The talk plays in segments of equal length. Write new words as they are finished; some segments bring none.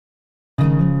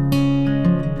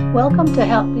Welcome to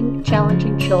Helping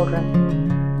Challenging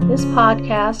Children. This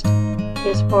podcast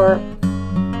is for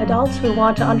adults who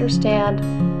want to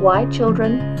understand why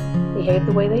children behave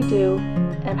the way they do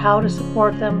and how to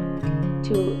support them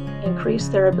to increase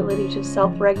their ability to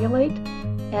self-regulate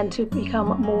and to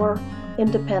become more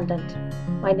independent.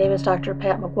 My name is Dr.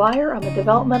 Pat McGuire. I'm a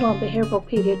developmental and behavioral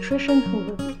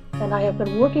pediatrician and I have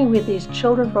been working with these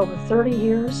children for over 30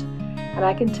 years, and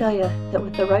I can tell you that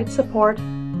with the right support,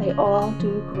 they all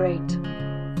do great.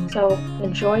 So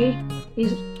enjoy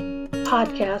these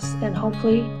podcasts and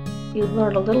hopefully you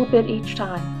learn a little bit each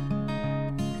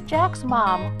time. Jack's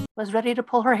mom was ready to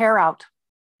pull her hair out.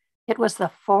 It was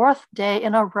the fourth day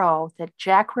in a row that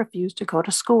Jack refused to go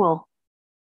to school.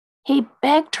 He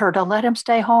begged her to let him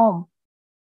stay home.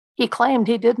 He claimed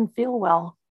he didn't feel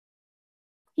well.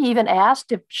 He even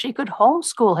asked if she could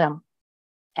homeschool him.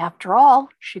 After all,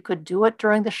 she could do it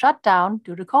during the shutdown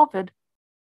due to COVID.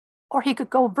 Or he could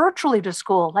go virtually to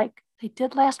school like they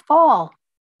did last fall.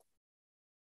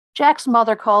 Jack's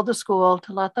mother called the school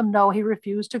to let them know he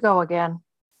refused to go again.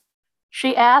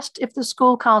 She asked if the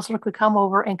school counselor could come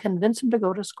over and convince him to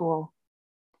go to school.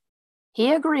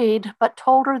 He agreed, but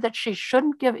told her that she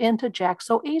shouldn't give in to Jack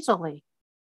so easily.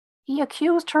 He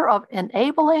accused her of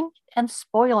enabling and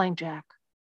spoiling Jack.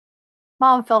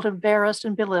 Mom felt embarrassed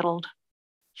and belittled.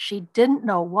 She didn't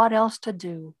know what else to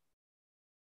do.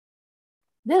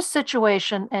 This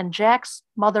situation and Jack's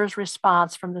mother's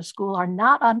response from the school are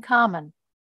not uncommon.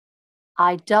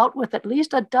 I dealt with at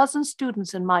least a dozen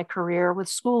students in my career with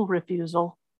school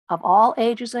refusal of all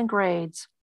ages and grades,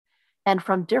 and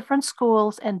from different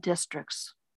schools and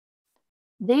districts.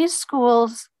 These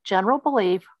schools' general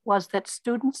belief was that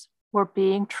students were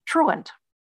being truant.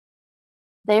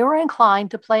 They were inclined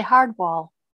to play hardball,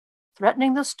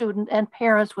 threatening the student and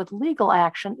parents with legal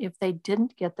action if they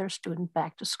didn't get their student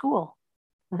back to school.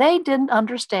 They didn't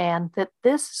understand that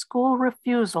this school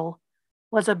refusal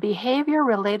was a behavior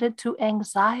related to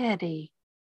anxiety.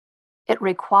 It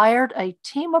required a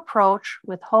team approach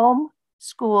with home,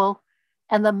 school,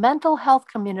 and the mental health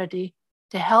community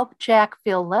to help Jack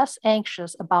feel less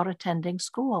anxious about attending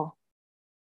school.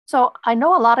 So I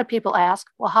know a lot of people ask,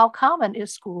 well, how common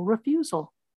is school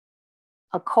refusal?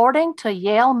 According to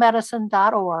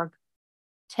YaleMedicine.org,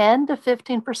 10 to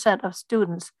 15% of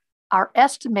students are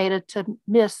estimated to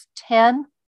miss 10%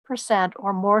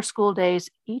 or more school days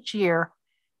each year,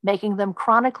 making them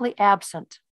chronically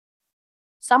absent.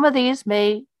 Some of these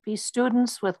may be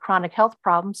students with chronic health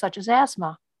problems such as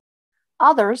asthma.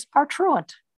 Others are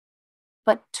truant.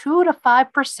 But 2 to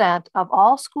 5% of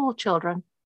all school children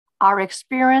are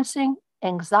experiencing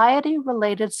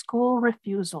anxiety-related school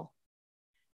refusal.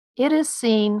 It is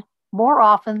seen more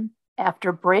often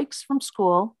after breaks from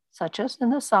school, such as in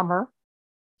the summer,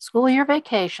 school year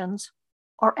vacations,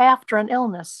 or after an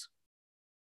illness.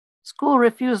 School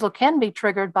refusal can be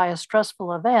triggered by a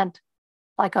stressful event,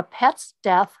 like a pet's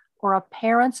death or a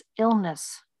parent's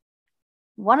illness.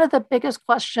 One of the biggest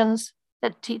questions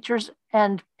that teachers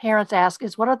and parents ask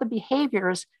is, what are the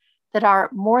behaviors that are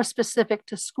more specific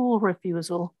to school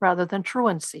refusal rather than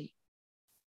truancy?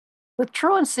 With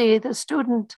truancy, the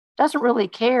student doesn't really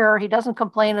care. He doesn't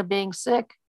complain of being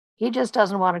sick. He just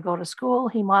doesn't want to go to school.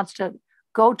 He wants to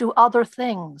go do other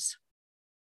things.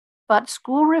 But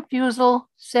school refusal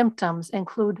symptoms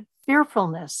include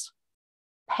fearfulness,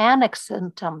 panic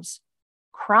symptoms,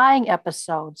 crying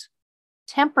episodes,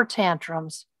 temper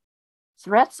tantrums,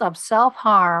 threats of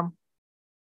self-harm,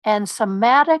 and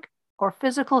somatic or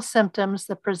physical symptoms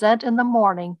that present in the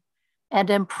morning and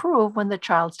improve when the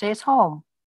child stays home.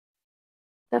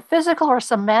 The physical or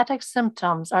somatic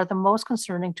symptoms are the most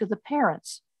concerning to the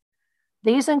parents.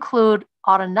 These include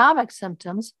autonomic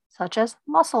symptoms such as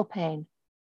muscle pain,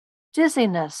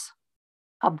 dizziness,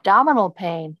 abdominal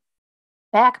pain,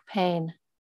 back pain,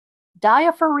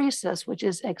 diaphoresis, which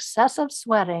is excessive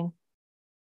sweating,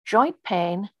 joint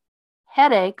pain,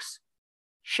 headaches,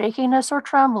 shakiness or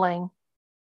trembling,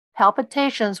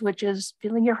 palpitations, which is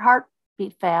feeling your heart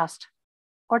beat fast,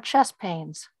 or chest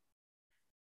pains.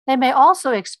 They may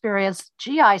also experience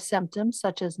GI symptoms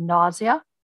such as nausea,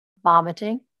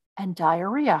 vomiting, and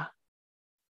diarrhea.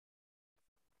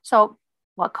 So,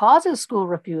 what causes school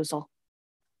refusal?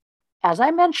 As I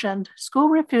mentioned, school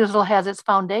refusal has its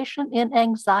foundation in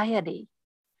anxiety.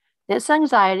 This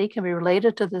anxiety can be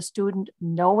related to the student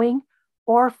knowing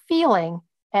or feeling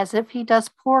as if he does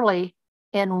poorly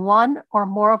in one or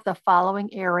more of the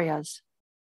following areas: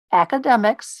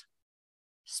 academics,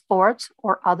 sports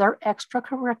or other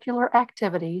extracurricular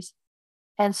activities,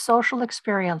 and social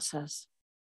experiences.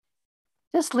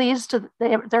 This leads to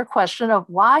their question of,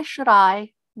 why should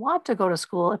I want to go to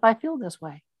school if I feel this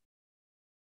way?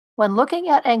 When looking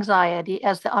at anxiety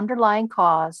as the underlying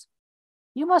cause,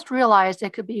 you must realize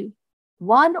it could be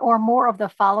one or more of the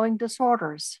following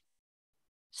disorders: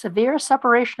 severe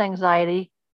separation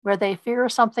anxiety, where they fear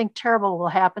something terrible will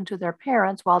happen to their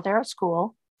parents while they're at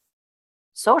school;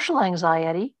 social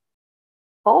anxiety;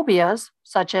 phobias,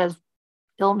 such as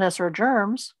illness or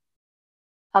germs;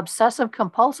 obsessive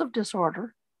compulsive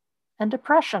disorder; and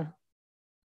depression.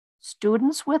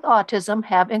 Students with autism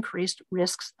have increased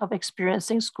risks of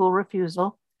experiencing school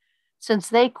refusal since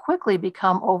they quickly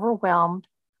become overwhelmed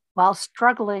while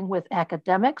struggling with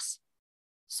academics,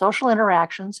 social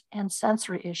interactions, and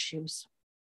sensory issues.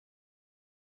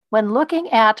 When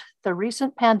looking at the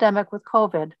recent pandemic with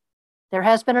COVID, there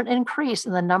has been an increase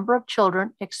in the number of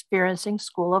children experiencing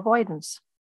school avoidance.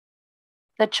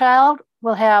 The child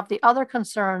will have the other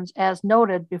concerns as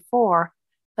noted before,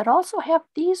 but also have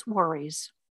these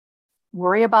worries: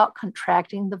 worry about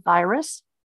contracting the virus,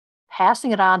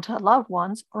 passing it on to loved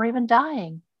ones, or even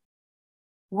dying;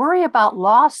 worry about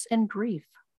loss and grief;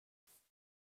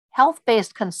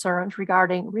 health-based concerns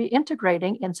regarding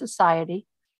reintegrating in society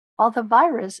while the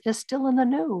virus is still in the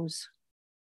news;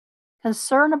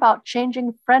 concern about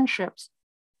changing friendships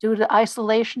due to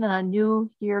isolation in a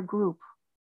new year group;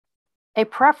 a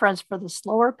preference for the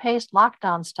slower-paced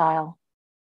lockdown style;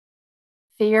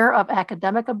 fear of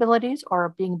academic abilities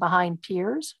or being behind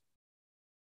peers;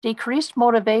 decreased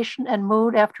motivation and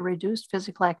mood after reduced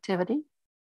physical activity;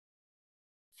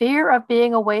 fear of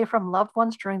being away from loved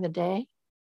ones during the day;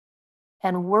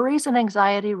 and worries and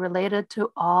anxiety related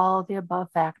to all the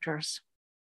above factors.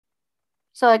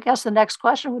 So I guess the next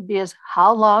question would be is,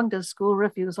 how long does school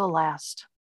refusal last?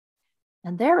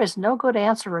 And there is no good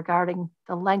answer regarding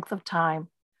the length of time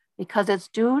because it's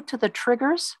due to the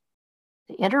triggers,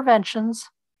 the interventions,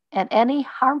 and any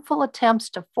harmful attempts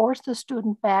to force the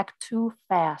student back too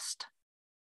fast.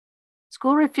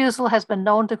 School refusal has been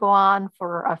known to go on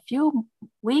for a few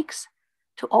weeks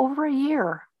to over a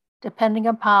year, depending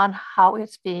upon how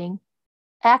it's being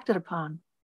acted upon.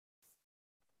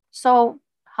 So,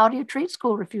 how do you treat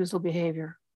school refusal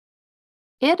behavior?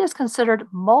 It is considered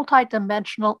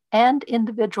multidimensional and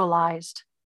individualized.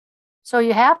 So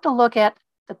you have to look at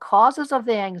the causes of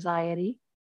the anxiety,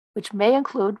 which may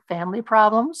include family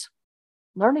problems,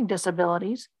 learning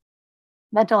disabilities,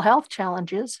 mental health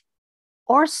challenges,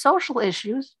 or social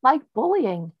issues like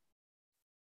bullying.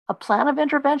 A plan of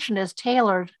intervention is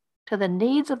tailored to the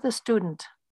needs of the student.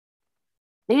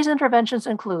 These interventions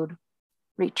include: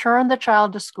 return the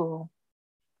child to school,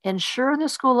 ensure the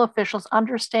school officials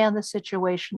understand the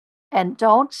situation and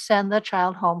don't send the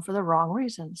child home for the wrong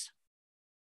reasons.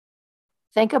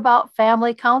 Think about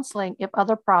family counseling if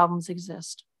other problems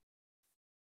exist.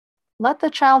 Let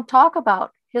the child talk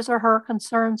about his or her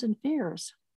concerns and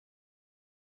fears.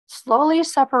 Slowly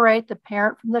separate the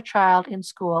parent from the child in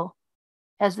school,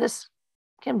 as this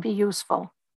can be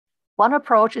useful. One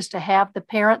approach is to have the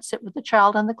parent sit with the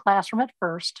child in the classroom at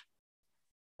first.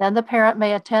 Then the parent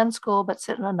may attend school but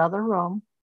sit in another room.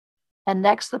 And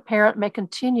next, the parent may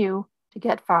continue to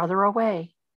get farther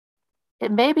away.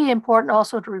 It may be important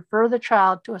also to refer the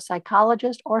child to a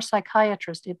psychologist or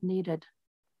psychiatrist if needed.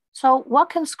 So, what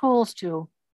can schools do?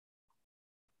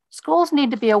 Schools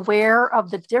need to be aware of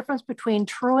the difference between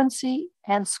truancy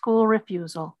and school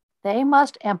refusal. They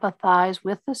must empathize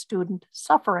with the student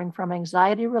suffering from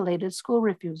anxiety-related school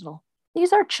refusal.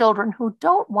 These are children who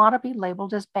don't want to be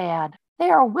labeled as bad. They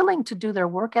are willing to do their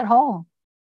work at home.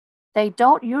 They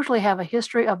don't usually have a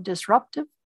history of disruptive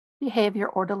behavior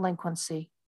or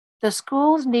delinquency. The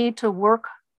schools need to work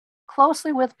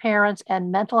closely with parents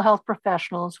and mental health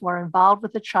professionals who are involved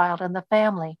with the child and the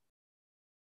family.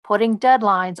 Putting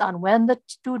deadlines on when the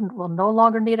student will no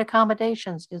longer need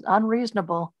accommodations is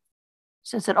unreasonable,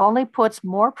 since it only puts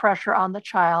more pressure on the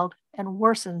child and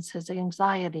worsens his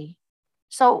anxiety.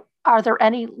 So, are there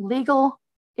any legal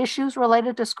issues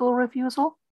related to school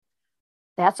refusal?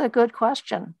 That's a good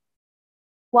question.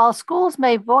 While schools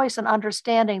may voice an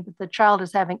understanding that the child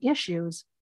is having issues,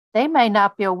 they may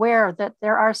not be aware that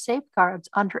there are safeguards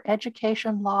under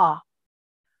education law.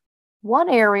 One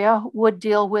area would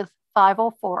deal with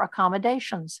 504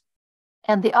 accommodations,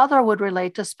 and the other would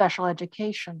relate to special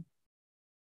education.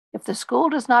 If the school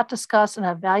does not discuss an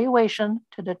evaluation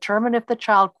to determine if the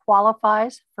child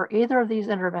qualifies for either of these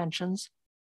interventions,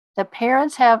 the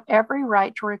parents have every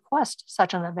right to request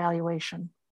such an evaluation.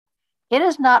 It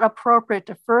is not appropriate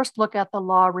to first look at the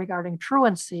law regarding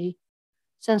truancy,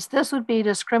 since this would be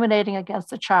discriminating against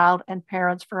the child and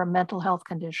parents for a mental health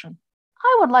condition.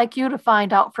 I would like you to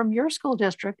find out from your school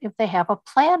district if they have a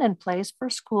plan in place for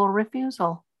school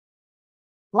refusal.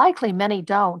 Likely many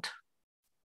don't.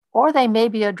 or they may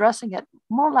be addressing it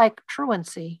more like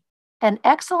truancy. An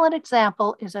excellent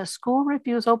example is a school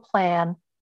refusal plan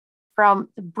from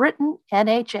the Britain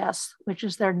NHS, which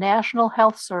is their National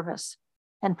Health Service,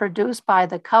 and produced by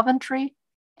the Coventry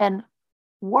and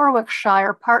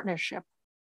Warwickshire Partnership.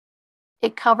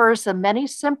 It covers the many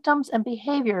symptoms and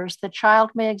behaviors the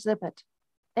child may exhibit.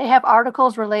 They have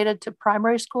articles related to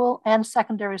primary school and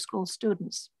secondary school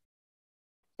students.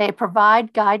 They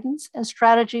provide guidance and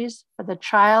strategies for the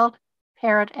child,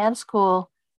 parent, and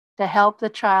school to help the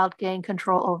child gain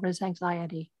control over his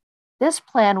anxiety. This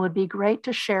plan would be great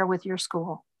to share with your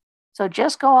school. So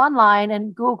just go online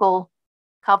and Google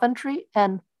Coventry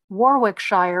and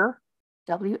Warwickshire,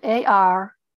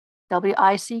 WARWICKSHIRE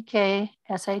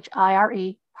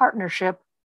Partnership,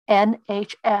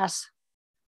 NHS.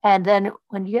 And then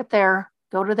when you get there,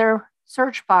 go to their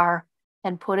search bar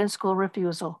and put in school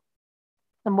refusal.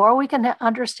 The more we can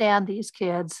understand these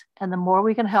kids and the more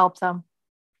we can help them,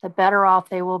 the better off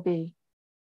they will be.